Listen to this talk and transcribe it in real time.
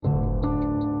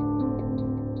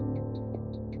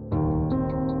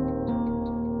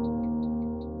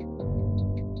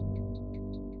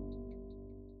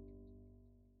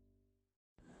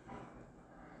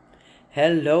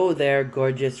Hello there,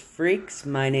 gorgeous freaks.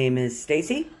 My name is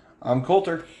Stacy. I'm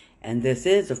Coulter. And this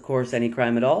is, of course, Any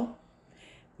Crime at All.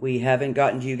 We haven't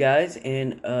gotten to you guys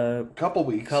in a Couple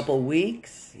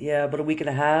weeks. Yeah, about a week and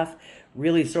a half.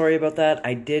 Really sorry about that.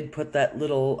 I did put that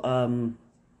little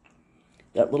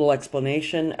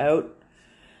explanation out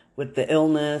with the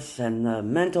illness and the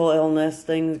mental illness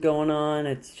things going on.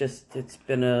 It's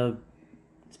been a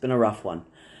rough one.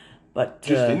 But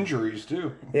just injuries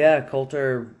too. Yeah,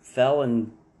 Coulter fell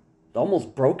and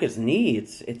almost broke his knee.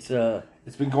 It's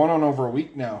been going on over a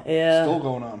week now. Yeah, still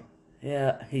going on.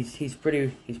 Yeah, he's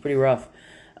pretty rough.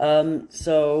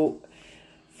 So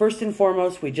first and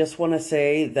foremost, we just want to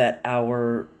say that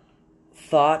our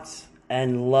thoughts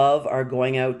and love are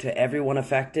going out to everyone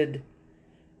affected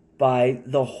by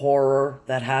the horror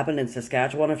that happened in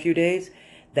Saskatchewan a few days.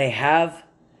 The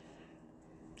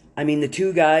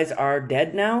two guys are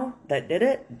dead now that did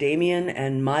it. Damien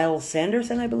and Miles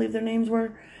Sanderson, I believe their names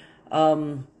were.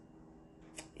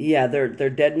 Yeah, they're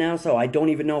dead now, so I don't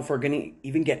even know if we're going to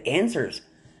even get answers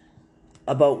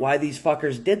about why these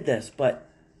fuckers did this. But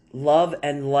love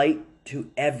and light to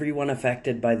everyone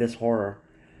affected by this horror.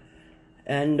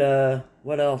 And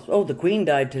what else? Oh, the Queen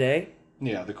died today.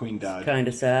 Yeah, the Queen died. It's kind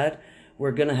of sad.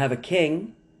 We're going to have a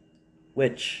king,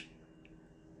 which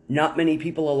not many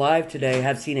people alive today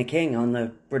have seen a king on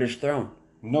the British throne.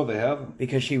 No, they haven't.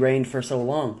 Because she reigned for so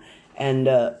long. And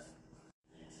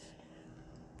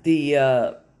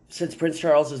since Prince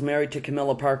Charles is married to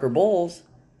Camilla Parker Bowles,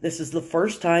 this is the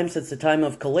first time since the time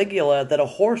of Caligula that a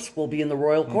horse will be in the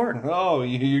royal court. Oh,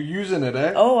 you're using it,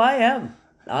 eh? Oh, I am.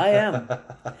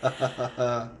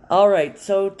 All right,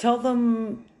 so tell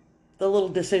them the little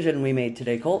decision we made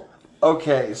today, Colt.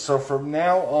 Okay, so from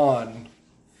now on,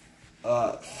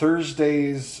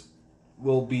 Thursdays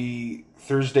will be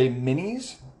Thursday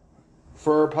minis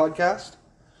for our podcast.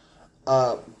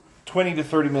 20 to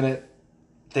 30 minute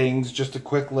things, just a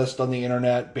quick list on the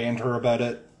internet, banter about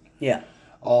it. Yeah.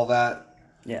 All that.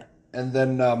 Yeah. And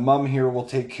then Mum here will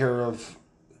take care of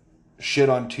shit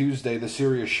on Tuesday, the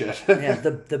serious shit. Yeah,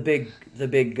 the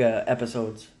big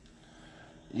episodes.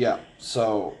 Yeah,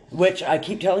 so... Which, I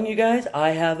keep telling you guys, I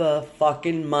have a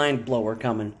fucking mind blower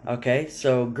coming, okay?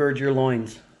 So, gird your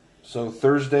loins. So,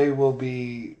 Thursday will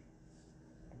be...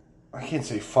 I can't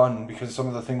say fun, because some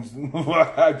of the things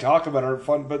I talk about are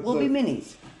fun, but... Will be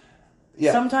minis.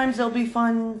 Yeah. Sometimes they'll be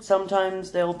fun,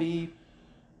 sometimes they'll be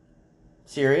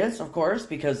serious, of course,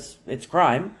 because it's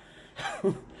crime.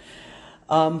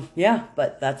 Yeah,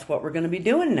 but that's what we're going to be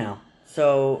doing now.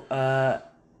 So, so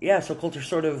Coulter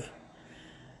sort of...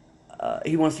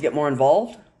 he wants to get more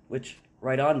involved, which,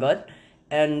 right on, bud.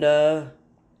 And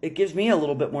it gives me a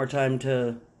little bit more time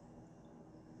to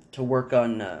work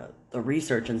on the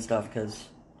research and stuff, because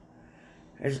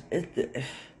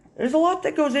there's a lot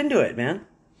that goes into it, man.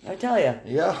 I tell you.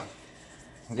 Yeah.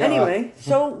 Anyway,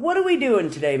 so what are we doing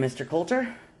today, Mr.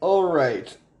 Coulter? All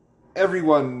right.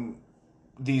 Everyone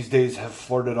these days have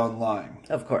flirted online.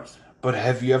 Of course. But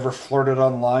have you ever flirted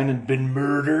online and been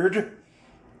murdered?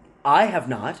 I have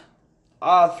not.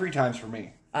 3 times for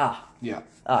me. Ah. Yeah.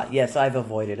 Yes, I've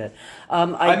avoided it.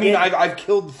 I've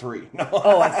killed 3. No.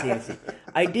 Oh, I see.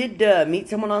 I did meet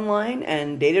someone online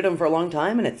and dated him for a long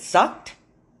time, and it sucked.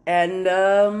 And,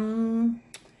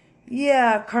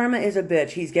 yeah, karma is a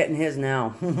bitch. He's getting his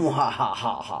now.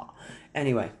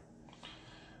 Anyway.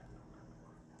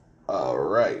 All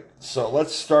right. So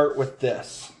let's start with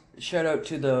this. Shout out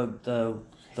to the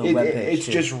webpage. It's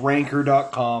just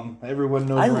ranker.com. Everyone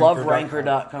knows Ranker.com. I love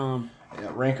ranker.com.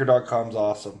 Yeah, ranker.com's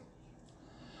awesome.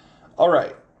 All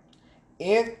right.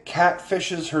 Aunt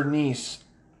catfishes her niece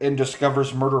and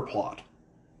discovers murder plot.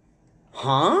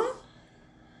 Huh?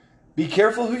 Be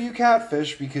careful who you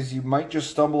catfish, because you might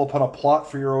just stumble upon a plot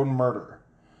for your own murder.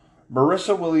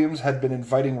 Marissa Williams had been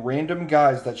inviting random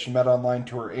guys that she met online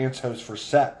to her aunt's house for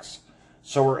sex,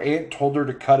 so her aunt told her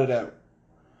to cut it out.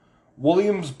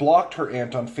 Williams blocked her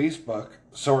aunt on Facebook,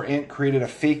 so her aunt created a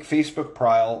fake Facebook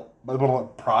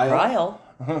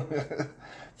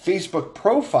Facebook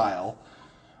profile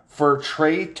for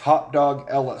Trey Top Dog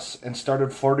Ellis and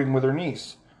started flirting with her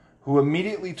niece, who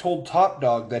immediately told Top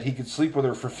Dog that he could sleep with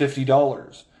her for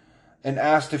 $50 and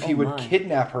asked if he would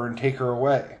kidnap her and take her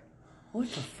away. What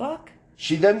the fuck?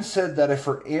 She then said that if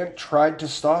her aunt tried to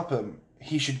stop him,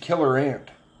 he should kill her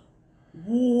aunt.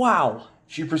 Wow.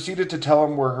 She proceeded to tell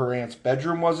him where her aunt's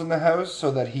bedroom was in the house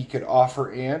so that he could off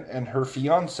her aunt and her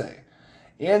fiancé,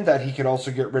 and that he could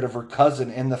also get rid of her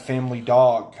cousin and the family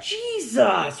dog.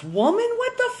 Jesus, woman,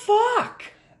 what the fuck?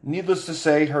 Needless to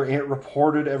say, her aunt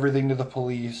reported everything to the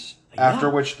police, after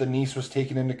which the niece was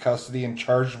taken into custody and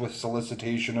charged with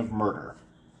solicitation of murder.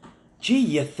 Gee,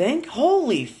 you think?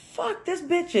 Holy fuck, this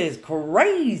bitch is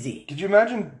crazy. Could you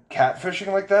imagine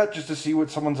catfishing like that just to see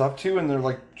what someone's up to and they're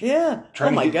like... Yeah.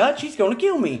 Trying Oh my to get... god, she's gonna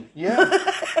kill me. Yeah.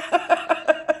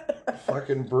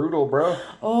 Fucking brutal, bro.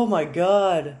 Oh my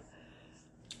god.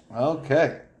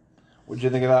 Okay. What'd you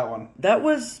think of that one? That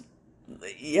was...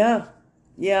 Yeah.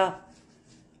 Yeah.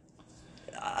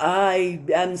 I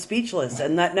am speechless,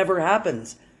 and that never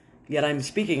happens. Yet I'm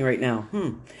speaking right now.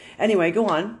 Anyway, go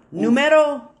on.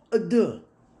 Numero 2.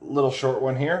 Little short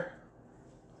one here.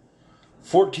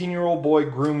 14-year-old boy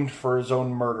groomed for his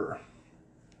own murder.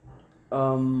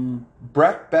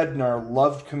 Brett Bednar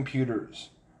loved computers.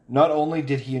 Not only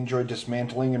did he enjoy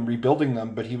dismantling and rebuilding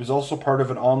them, but he was also part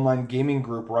of an online gaming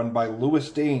group run by Louis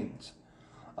Daines,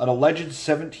 an alleged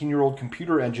 17-year-old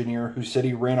computer engineer who said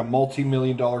he ran a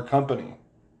multi-million-dollar company.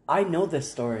 I know this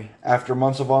story. After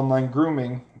months of online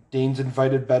grooming, Daines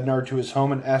invited Bednar to his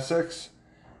home in Essex.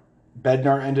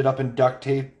 Bednar ended up in duct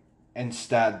tape and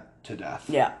stabbed to death.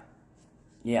 Yeah.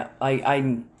 Yeah.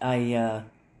 I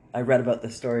read about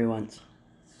this story once.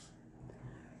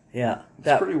 Yeah.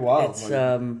 It's pretty wild. It's,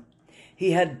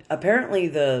 he had, apparently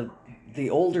the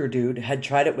older dude had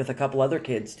tried it with a couple other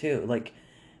kids too. Like,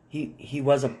 he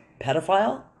was a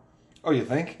pedophile? Oh, you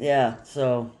think? Yeah,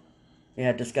 so,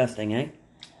 yeah, disgusting, eh?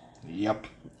 Yep.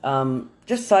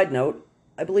 Just side note,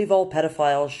 I believe all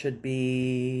pedophiles should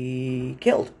be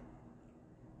killed.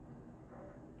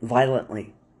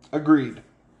 Violently. Agreed.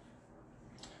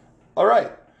 All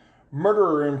right.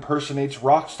 Murderer impersonates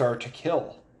rock star to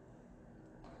kill.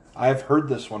 I've heard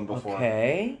this one before.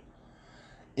 Okay.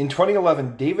 In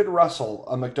 2011, David Russell,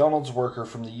 a McDonald's worker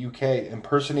from the UK,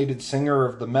 impersonated singer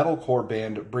of the metalcore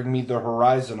band Bring Me the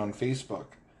Horizon on Facebook.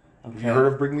 Okay. Have you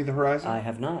heard of Bring Me the Horizon? I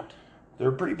have not. They're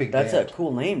a pretty big That's band. a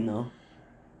cool name, though.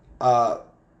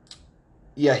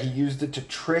 Yeah, he used it to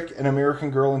trick an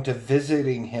American girl into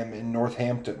visiting him in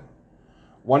Northampton.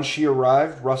 Once she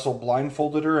arrived, Russell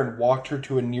blindfolded her and walked her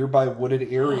to a nearby wooded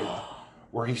area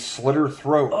where he slit her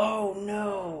throat. Oh,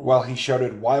 no. While he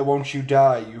shouted, "Why won't you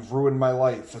die? You've ruined my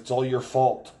life. It's all your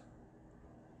fault."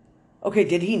 Okay,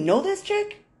 did he know this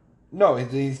chick? No,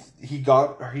 he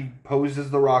posed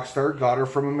as the rock star, got her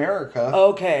from America.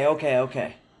 Okay.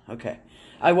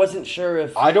 I wasn't sure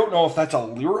if... I don't know if that's a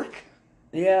lyric.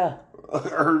 Yeah.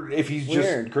 Or if he's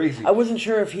Weird. just crazy. I wasn't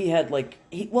sure if he had, like...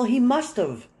 He must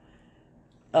have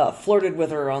flirted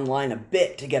with her online a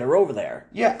bit to get her over there.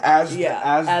 Yeah, as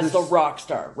the rock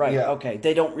star. Right, Yeah. okay.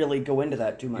 They don't really go into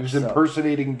that too much. He was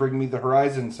impersonating Bring Me the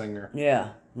Horizon singer. Yeah,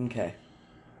 okay.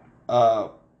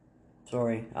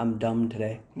 Sorry, I'm dumb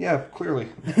today. Yeah, clearly.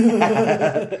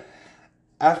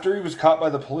 After he was caught by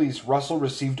the police, Russell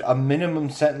received a minimum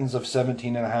sentence of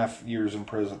 17 and a half years in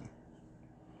prison.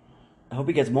 I hope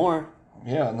he gets more.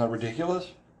 Yeah, isn't that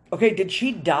ridiculous? Okay, did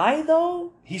she die,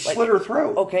 though? He slit her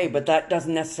throat. Okay, but that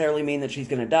doesn't necessarily mean that she's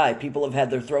going to die. People have had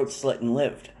their throats slit and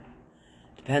lived.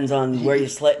 Depends on where you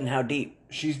slit and how deep.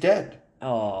 She's dead.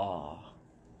 Oh.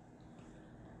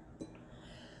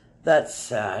 That's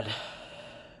sad.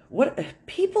 What?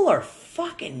 People are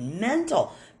fucking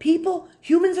mental.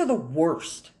 Humans are the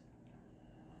worst.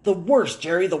 The worst,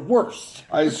 Jerry, the worst.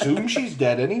 I assume she's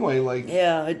dead anyway, like...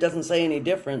 Yeah, it doesn't say any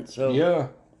different, so... Yeah.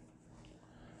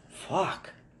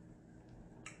 Fuck.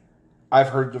 I've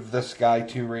heard of this guy,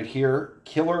 too, right here.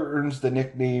 Killer earns the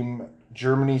nickname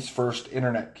Germany's first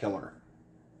internet killer.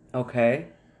 Okay.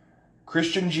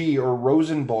 Christian G, or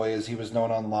Rosenboy as he was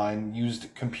known online,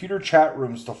 used computer chat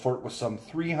rooms to flirt with some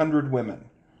 300 women.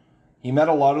 He met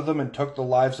a lot of them and took the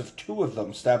lives of 2 of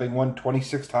them, stabbing one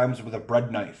 26 times with a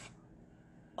bread knife.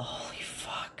 Holy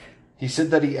fuck. He said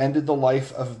that he ended the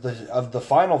life of the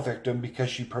final victim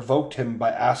because she provoked him by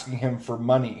asking him for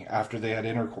money after they had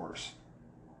intercourse.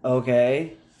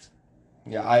 Okay.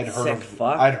 Yeah, I'd heard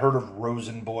of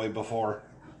Rosenboy before.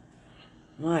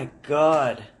 My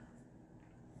God.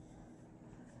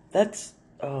 That's...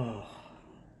 Oh.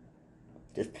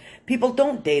 Just, people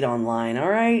don't date online,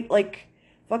 alright? Like,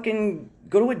 fucking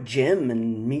go to a gym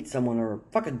and meet someone, or a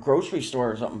fucking grocery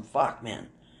store or something. Fuck, man.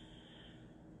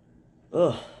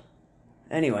 Ugh.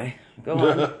 Anyway, go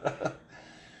on.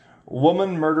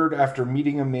 Woman murdered after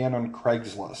meeting a man on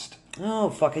Craigslist. Oh,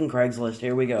 fucking Craigslist.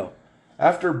 Here we go.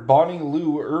 After Bonnie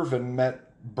Lou Irvin met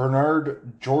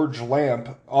Bernard George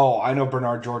Lamp. Oh, I know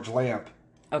Bernard George Lamp.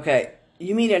 Okay.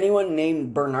 You meet anyone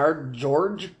named Bernard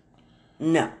George?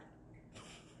 No.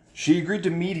 She agreed to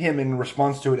meet him in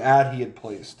response to an ad he had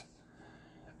placed.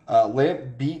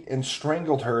 Lamp beat and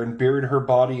strangled her and buried her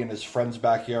body in his friend's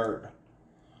backyard.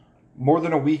 More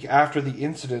than a week after the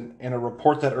incident, in a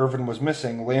report that Irvin was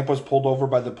missing, Lamp was pulled over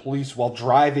by the police while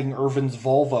driving Irvin's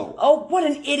Volvo. Oh, what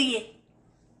an idiot.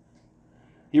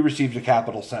 He received a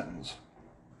capital sentence.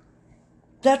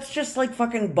 That's just like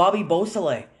fucking Bobby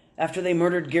Beausoleil after they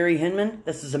murdered Gary Hinman.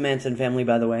 This is a Manson family,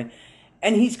 by the way.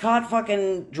 And he's caught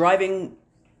fucking driving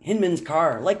Hinman's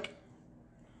car. Like,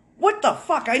 what the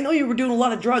fuck? I know you were doing a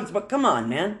lot of drugs, but come on,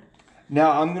 man.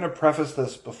 Now, I'm going to preface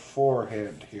this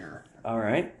beforehand here. All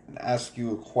right. And ask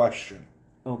you a question.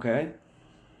 Okay.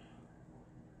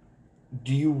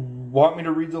 Do you want me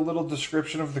to read the little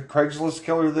description of the Craigslist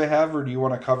killer they have, or do you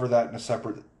want to cover that in a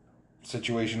separate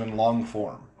situation in long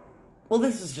form? Well,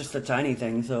 this is just a tiny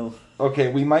thing, so...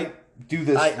 Okay, we might do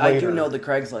this later. I do know the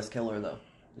Craigslist killer, though.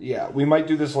 Yeah, we might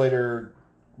do this later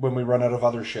when we run out of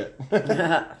other shit.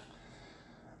 Philip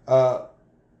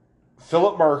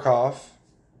Markoff,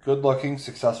 good-looking,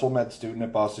 successful med student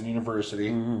at Boston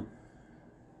University.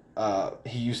 Mm-hmm.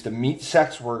 He used to meet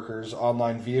sex workers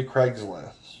online via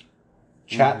Craigslist,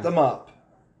 chat them up,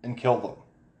 and kill them.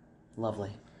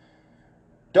 Lovely.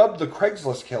 Dubbed the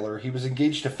Craigslist killer, he was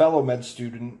engaged to fellow med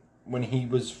student when he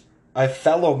was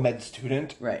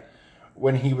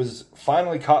when he was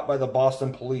finally caught by the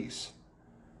Boston police.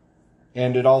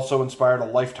 And it also inspired a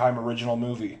Lifetime original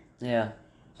movie. Yeah.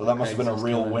 So that must have been a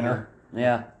real winner.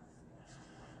 Yeah.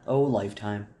 Oh,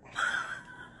 Lifetime.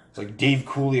 It's like Dave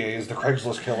Coulier is the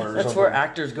Craigslist killer. That's where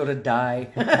actors go to die.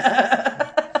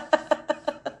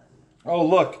 Oh,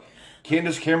 look.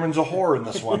 Candace Cameron's a whore in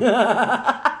this one.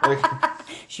 Like,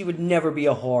 she would never be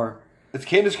a whore. It's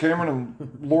Candace Cameron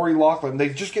and Lori Loughlin. They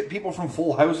just get people from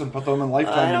Full House and put them in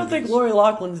Lifetime I don't movies. think Lori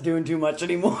Loughlin's doing too much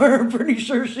anymore. I'm pretty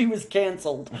sure she was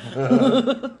canceled.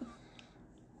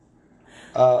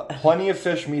 Plenty of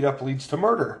Fish meetup leads to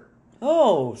murder.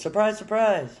 Oh, surprise,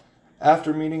 surprise.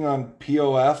 After meeting on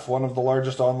POF, one of the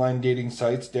largest online dating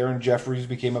sites, Darren Jeffries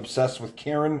became obsessed with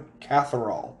Karen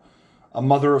Catherall, a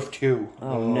mother of two.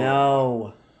 Oh,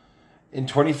 no. In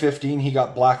 2015, he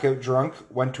got blackout drunk,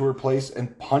 went to her place,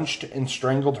 and punched and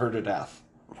strangled her to death.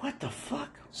 What the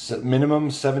fuck?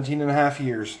 Minimum 17 and a half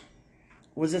years.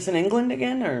 Was this in England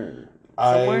again, or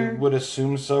somewhere? I would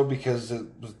assume so, because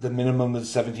the minimum is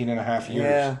 17 and a half years.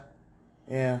 Yeah.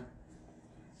 Yeah.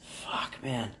 Fuck,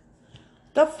 man.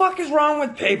 The fuck is wrong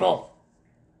with people?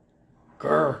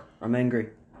 Grr. I'm angry.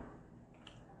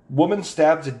 Woman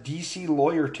stabs a DC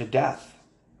lawyer to death.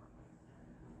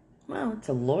 Well, it's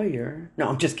a lawyer. No,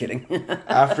 I'm just kidding.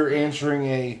 After answering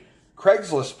a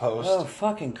Craigslist post. Oh,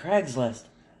 fucking Craigslist.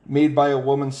 Made by a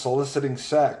woman soliciting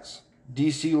sex.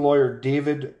 DC lawyer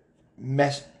David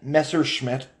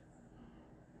Messerschmidt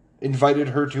invited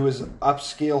her to his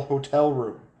upscale hotel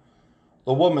room.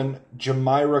 The woman,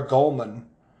 Jamira Goldman,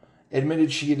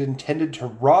 admitted she had intended to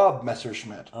rob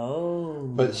Messerschmidt. Oh.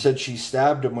 But said she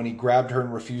stabbed him when he grabbed her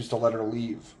and refused to let her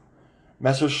leave.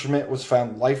 Messerschmidt was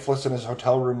found lifeless in his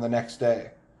hotel room the next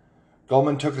day.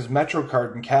 Goldman took his Metro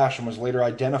card and cash and was later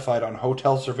identified on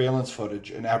hotel surveillance footage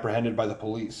and apprehended by the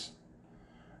police.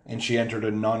 And she entered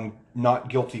a not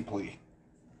guilty plea.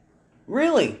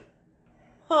 Really?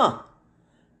 Huh.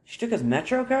 She took his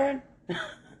Metro card?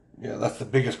 Yeah, that's the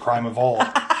biggest crime of all.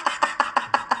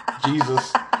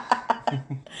 Jesus.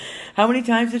 How many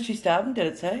times did she stab him? Did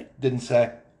it say? Didn't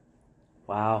say.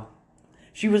 Wow.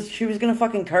 She was gonna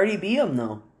fucking Cardi B him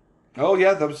though. Oh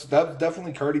yeah, that was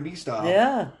definitely Cardi B style.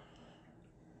 Yeah.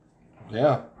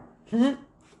 Yeah.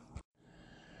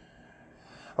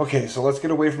 Okay, so let's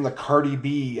get away from the Cardi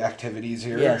B activities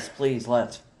here. Yes, please,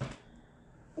 let's.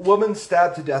 Woman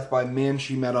stabbed to death by man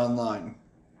she met online.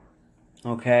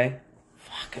 Okay.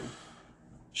 Fucking.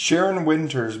 Sharon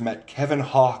Winters met Kevin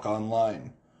Hawke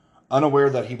online, unaware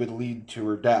that he would lead to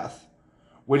her death.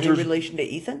 Winters. In relation to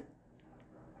Ethan?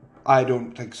 I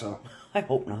don't think so. I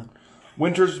hope not.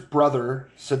 Winter's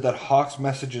brother said that Hawke's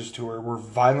messages to her were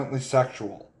violently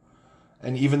sexual.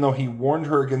 And even though he warned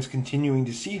her against continuing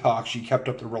to see Hawke, she kept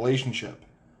up the relationship.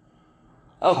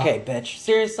 Okay, bitch.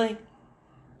 Seriously?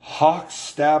 Hawke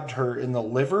stabbed her in the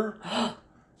liver,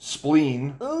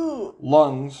 spleen, Ooh.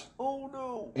 lungs,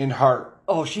 and heart.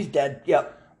 Oh, she's dead.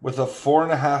 Yep. With a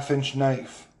 4.5-inch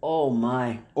knife. Oh,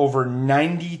 my. Over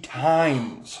 90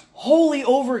 times. Holy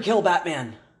overkill,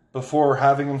 Batman. Before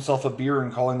having himself a beer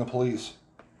and calling the police.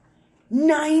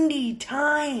 90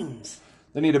 times.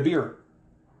 They need a beer.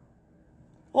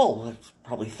 Oh, that's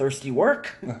probably thirsty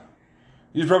work.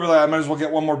 He's probably like, I might as well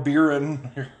get one more beer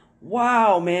in.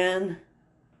 Wow, man.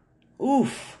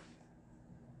 Oof.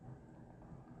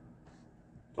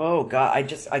 Oh, God. I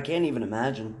can't even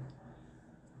imagine.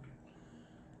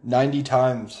 90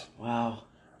 times. Wow.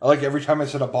 I like every time I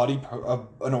said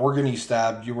an organ he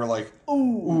stabbed, you were like,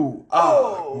 ooh,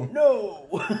 oh, no.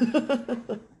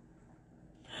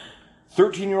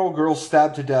 13-year-old girl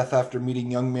stabbed to death after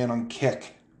meeting young man on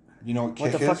Kick. You know what Kick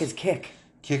is? What the fuck is Kick?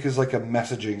 Kik is like a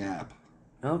messaging app.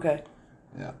 Okay.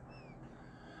 Yeah.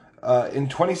 In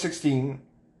 2016,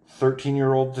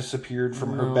 13-year-old disappeared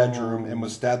from her bedroom and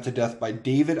was stabbed to death by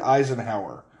David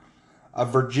Eisenhower, a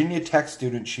Virginia Tech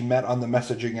student she met on the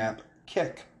messaging app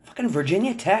Kik. Fucking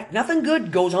Virginia Tech. Nothing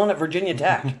good goes on at Virginia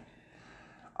Tech.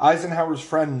 Eisenhower's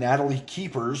friend Natalie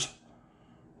Keepers.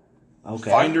 Okay.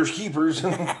 Finders Keepers.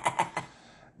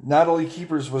 Natalie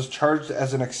Keepers was charged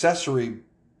as an accessory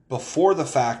before the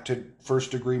fact to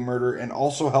first-degree murder and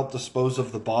also helped dispose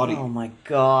of the body. Oh my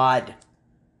god.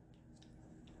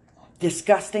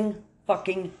 Disgusting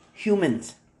fucking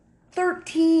humans.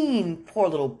 13. Poor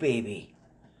little baby.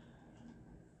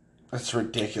 That's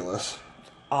ridiculous.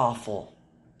 Awful.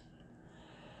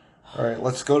 All right,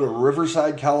 let's go to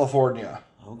Riverside, California,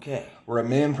 Okay. where a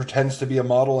man pretends to be a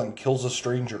model and kills a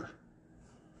stranger.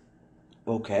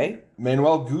 Okay.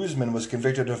 Manuel Guzman was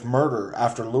convicted of murder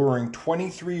after luring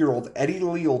 23-year-old Eddie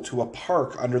Leal to a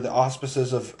park under the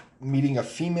auspices of meeting a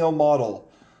female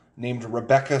model named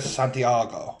Rebecca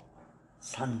Santiago.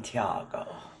 Santiago.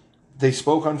 They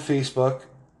spoke on Facebook,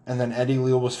 and then Eddie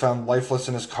Leal was found lifeless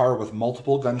in his car with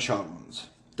multiple gunshot wounds.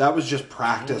 That was just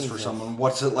practice for someone.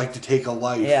 What's it like to take a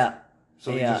life? Yeah.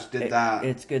 So he just did that.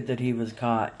 It's good that he was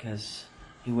caught, because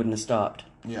he wouldn't have stopped.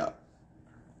 Yeah.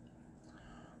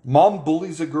 Mom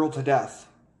bullies a girl to death.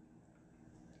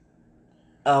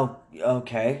 Oh,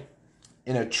 okay.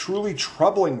 In a truly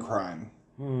troubling crime,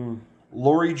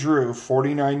 Lori Drew,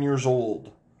 49 years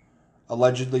old,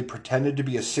 allegedly pretended to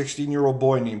be a 16-year-old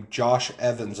boy named Josh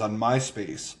Evans on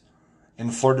MySpace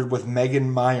and flirted with Megan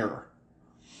Meyer.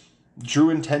 Drew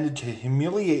intended to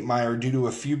humiliate Meyer due to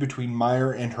a feud between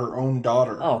Meyer and her own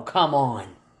daughter. Oh, come on.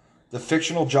 The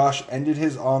fictional Josh ended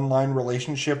his online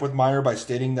relationship with Meyer by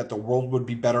stating that the world would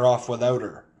be better off without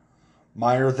her.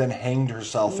 Meyer then hanged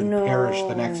herself and perished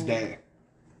the next day.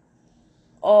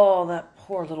 Oh, that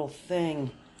poor little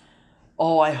thing.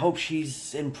 Oh, I hope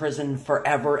she's in prison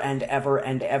forever and ever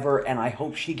and ever, and I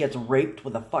hope she gets raped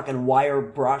with a fucking wire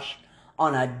brush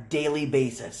on a daily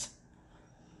basis.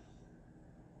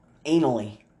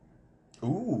 Anally.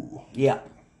 Ooh. Yeah.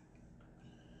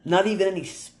 Not even any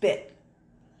spit.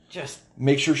 Just...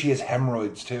 Make sure she has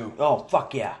hemorrhoids, too. Oh,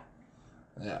 fuck yeah.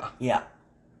 Yeah. Yeah.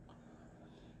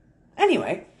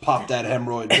 Anyway. Pop that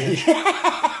hemorrhoid, bitch.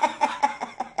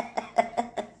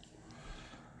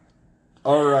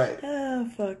 All right. Oh,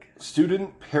 fuck.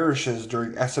 Student perishes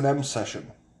during S&M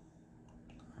session.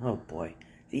 Oh, boy.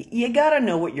 You gotta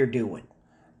know what you're doing.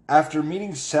 After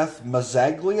meeting Seth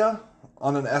Mazzaglia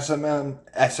on an SMM,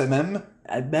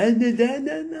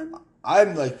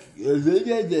 I'm like...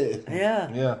 Yeah.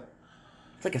 Yeah.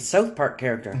 It's like a South Park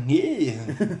character. Yeah.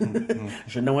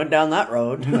 Shouldn't have went down that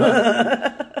road.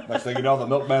 Next thing you know, the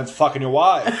milkman's fucking your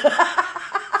wife.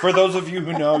 For those of you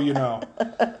who know, you know.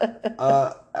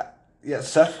 Yeah,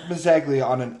 Seth Mazzaglia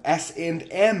on an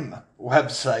S&M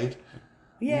website.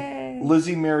 Yay.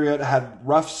 Lizzie Marriott had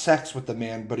rough sex with the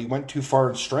man, but he went too far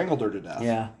and strangled her to death.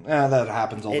 Yeah. That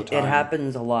happens all the time. It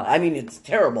happens a lot. I mean, it's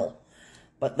terrible,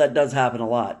 but that does happen a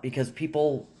lot because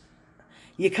people...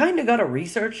 You kind of got to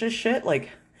research this shit. Like,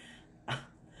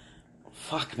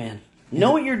 fuck, man.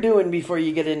 Know what you're doing before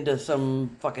you get into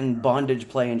some fucking bondage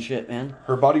play and shit, man.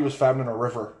 Her body was found in a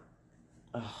river.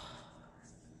 Ugh.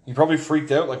 He probably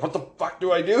freaked out, like, what the fuck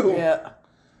do I do? Yeah.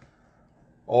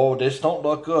 Oh, this don't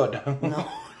look good. No.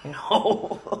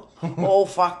 Oh,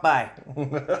 fuck, bye.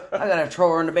 I gotta throw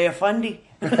her in the Bay of Fundy.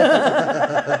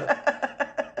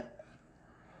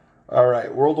 All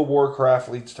right, World of Warcraft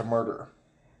leads to murder.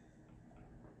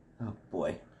 Oh,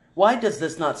 boy. Why does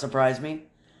this not surprise me?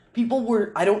 People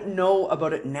were, I don't know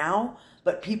about it now,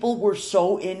 but people were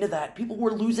so into that. People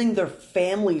were losing their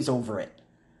families over it.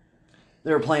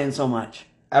 They were playing so much.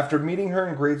 After meeting her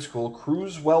in grade school,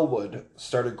 Cruz Wellwood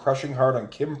started crushing hard on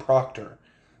Kim Proctor,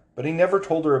 but he never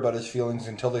told her about his feelings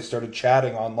until they started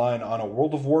chatting online on a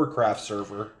World of Warcraft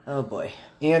server. Oh, boy.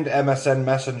 And MSN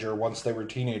Messenger once they were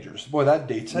teenagers. Boy, that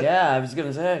dates it. Yeah, I was going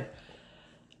to say.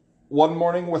 One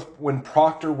morning, when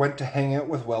Proctor went to hang out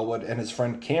with Wellwood and his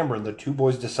friend Cameron, the two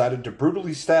boys decided to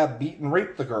brutally stab, beat, and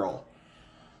rape the girl.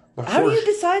 How do you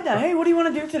decide that? Hey, what do you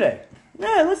want to do today?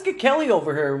 Yeah, let's get Kelly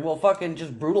over here and we'll fucking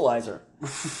just brutalize her.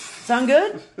 Sound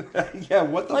good? Yeah,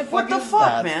 what the fuck what the is fuck,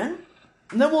 that? man?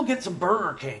 And then we'll get some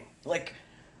Burger King. Like,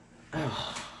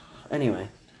 anyway.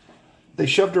 They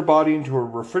shoved her body into a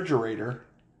refrigerator,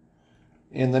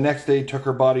 and the next day took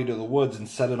her body to the woods and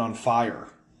set it on fire.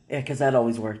 Yeah, because that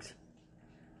always works.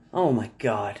 Oh, my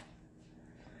God.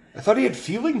 I thought he had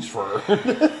feelings for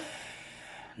her.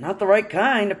 Not the right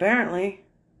kind, apparently.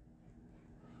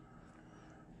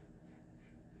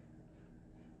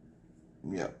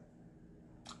 Yeah.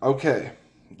 Okay.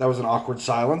 That was an awkward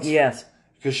silence. Yes.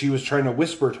 Because she was trying to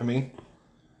whisper to me.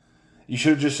 You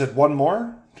should have just said one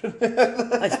more?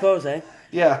 I suppose, eh?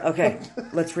 Yeah. Okay,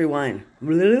 let's rewind.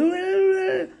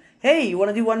 Hey, you want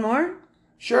to do one more?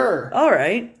 Sure. All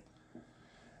right.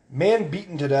 Man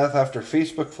beaten to death after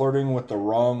Facebook flirting with the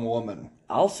wrong woman.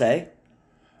 I'll say.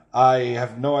 I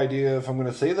have no idea if I'm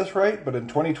going to say this right, but in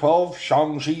 2012,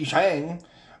 Shang-Chi Shang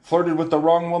flirted with the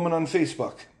wrong woman on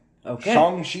Facebook. Okay.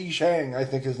 Shang-Chi Shang, I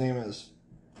think his name is.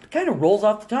 Kind of rolls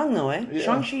off the tongue, though, eh? Yeah.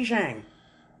 Shang-Chi Shang.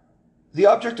 The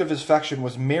object of his affection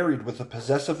was married with a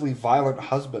possessively violent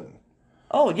husband.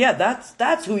 Oh, yeah,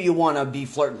 that's who you want to be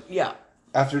flirting. Yeah.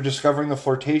 After discovering the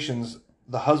flirtations,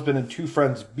 the husband and 2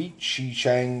 friends beat Shi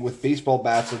Shang with baseball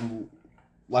bats and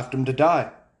left him to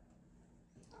die.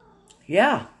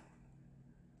 Yeah.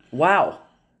 Wow.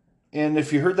 And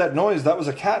if you heard that noise, that was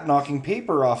a cat knocking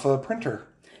paper off a printer.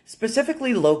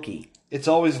 Specifically Loki. It's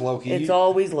always Loki. It's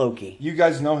always Loki. You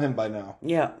guys know him by now.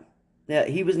 Yeah. Yeah,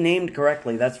 he was named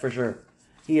correctly, that's for sure.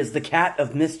 He is the cat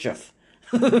of mischief.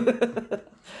 Okay,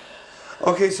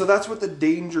 so that's what the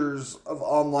dangers of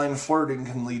online flirting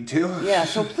can lead to. Yeah,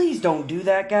 so please don't do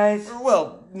that, guys.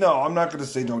 Well, no, I'm not going to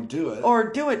say don't do it. Or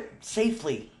do it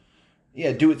safely.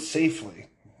 Yeah, do it safely.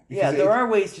 Yeah, there are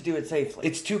ways to do it safely.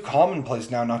 It's too commonplace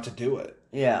now not to do it.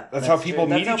 Yeah. That's how people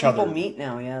meet each other. That's how people meet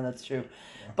now, yeah, that's true.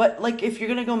 But, like, if you're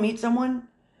going to go meet someone,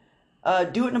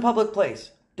 do it in a public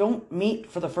place. Don't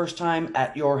meet for the first time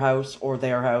at your house or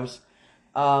their house.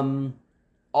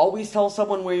 Always tell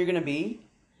someone where you're going to be.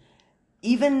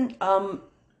 Even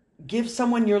give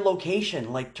someone your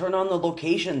location. Like, turn on the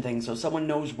location thing so someone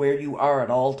knows where you are at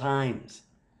all times.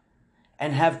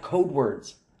 And have code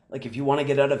words. Like, if you want to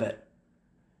get out of it.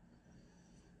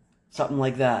 Something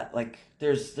like that. Like,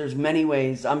 there's many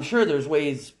ways. I'm sure there's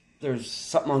ways. There's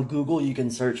something on Google you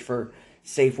can search for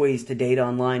safe ways to date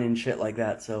online and shit like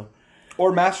that. So,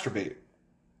 or masturbate.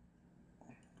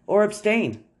 Or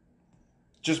abstain.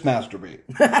 Just masturbate.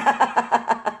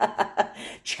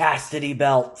 Chastity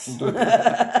belts.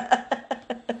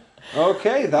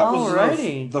 Okay, that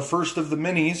was the first of the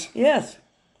minis. Yes,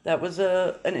 that was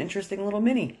an interesting little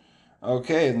mini.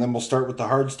 Okay, and then we'll start with the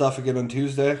hard stuff again on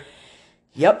Tuesday.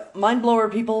 Yep, mind blower,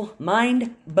 people.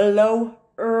 Mind blower.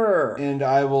 And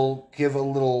I will give a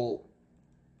little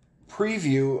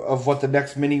preview of what the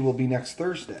next mini will be next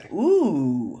Thursday.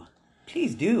 Ooh,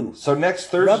 please do. So next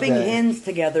Thursday... Rubbing hands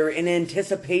together in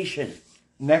anticipation.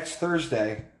 Next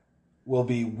Thursday will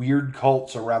be weird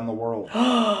cults around the world.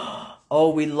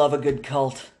 Oh, we love a good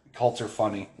cult. Cults are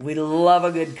funny. We love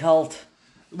a good cult.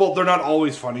 Well, they're not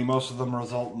always funny. Most of them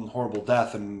result in horrible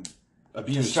death and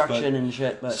abuse. Destruction and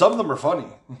shit. But some of them are funny.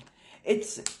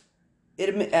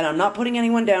 And I'm not putting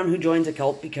anyone down who joins a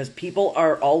cult, because people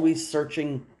are always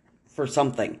searching for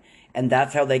something. And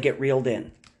that's how they get reeled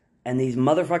in. And these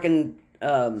motherfucking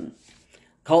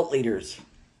cult leaders,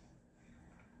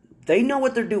 they know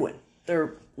what they're doing.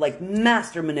 They're like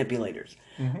master manipulators.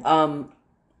 Mm-hmm.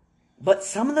 But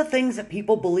some of the things that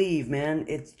people believe, man,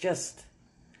 it's just...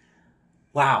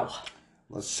 wow.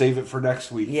 Let's save it for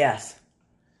next week. Yes.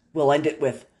 We'll end it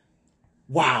with,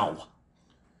 wow.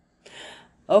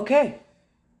 Okay.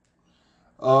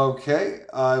 Okay,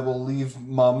 I will leave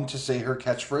Mum to say her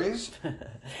catchphrase.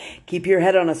 Keep your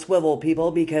head on a swivel,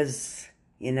 people, because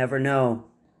you never know.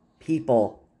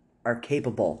 People are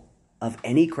capable of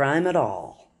any crime at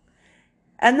all.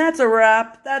 And that's a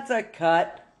wrap. That's a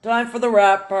cut. Time for the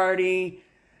wrap party.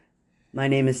 My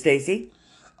name is Stacy.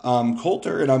 I'm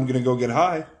Coulter, and I'm going to go get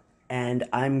high. And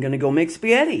I'm going to go make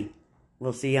spaghetti.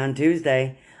 We'll see you on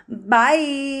Tuesday.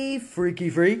 Bye, freaky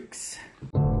freaks.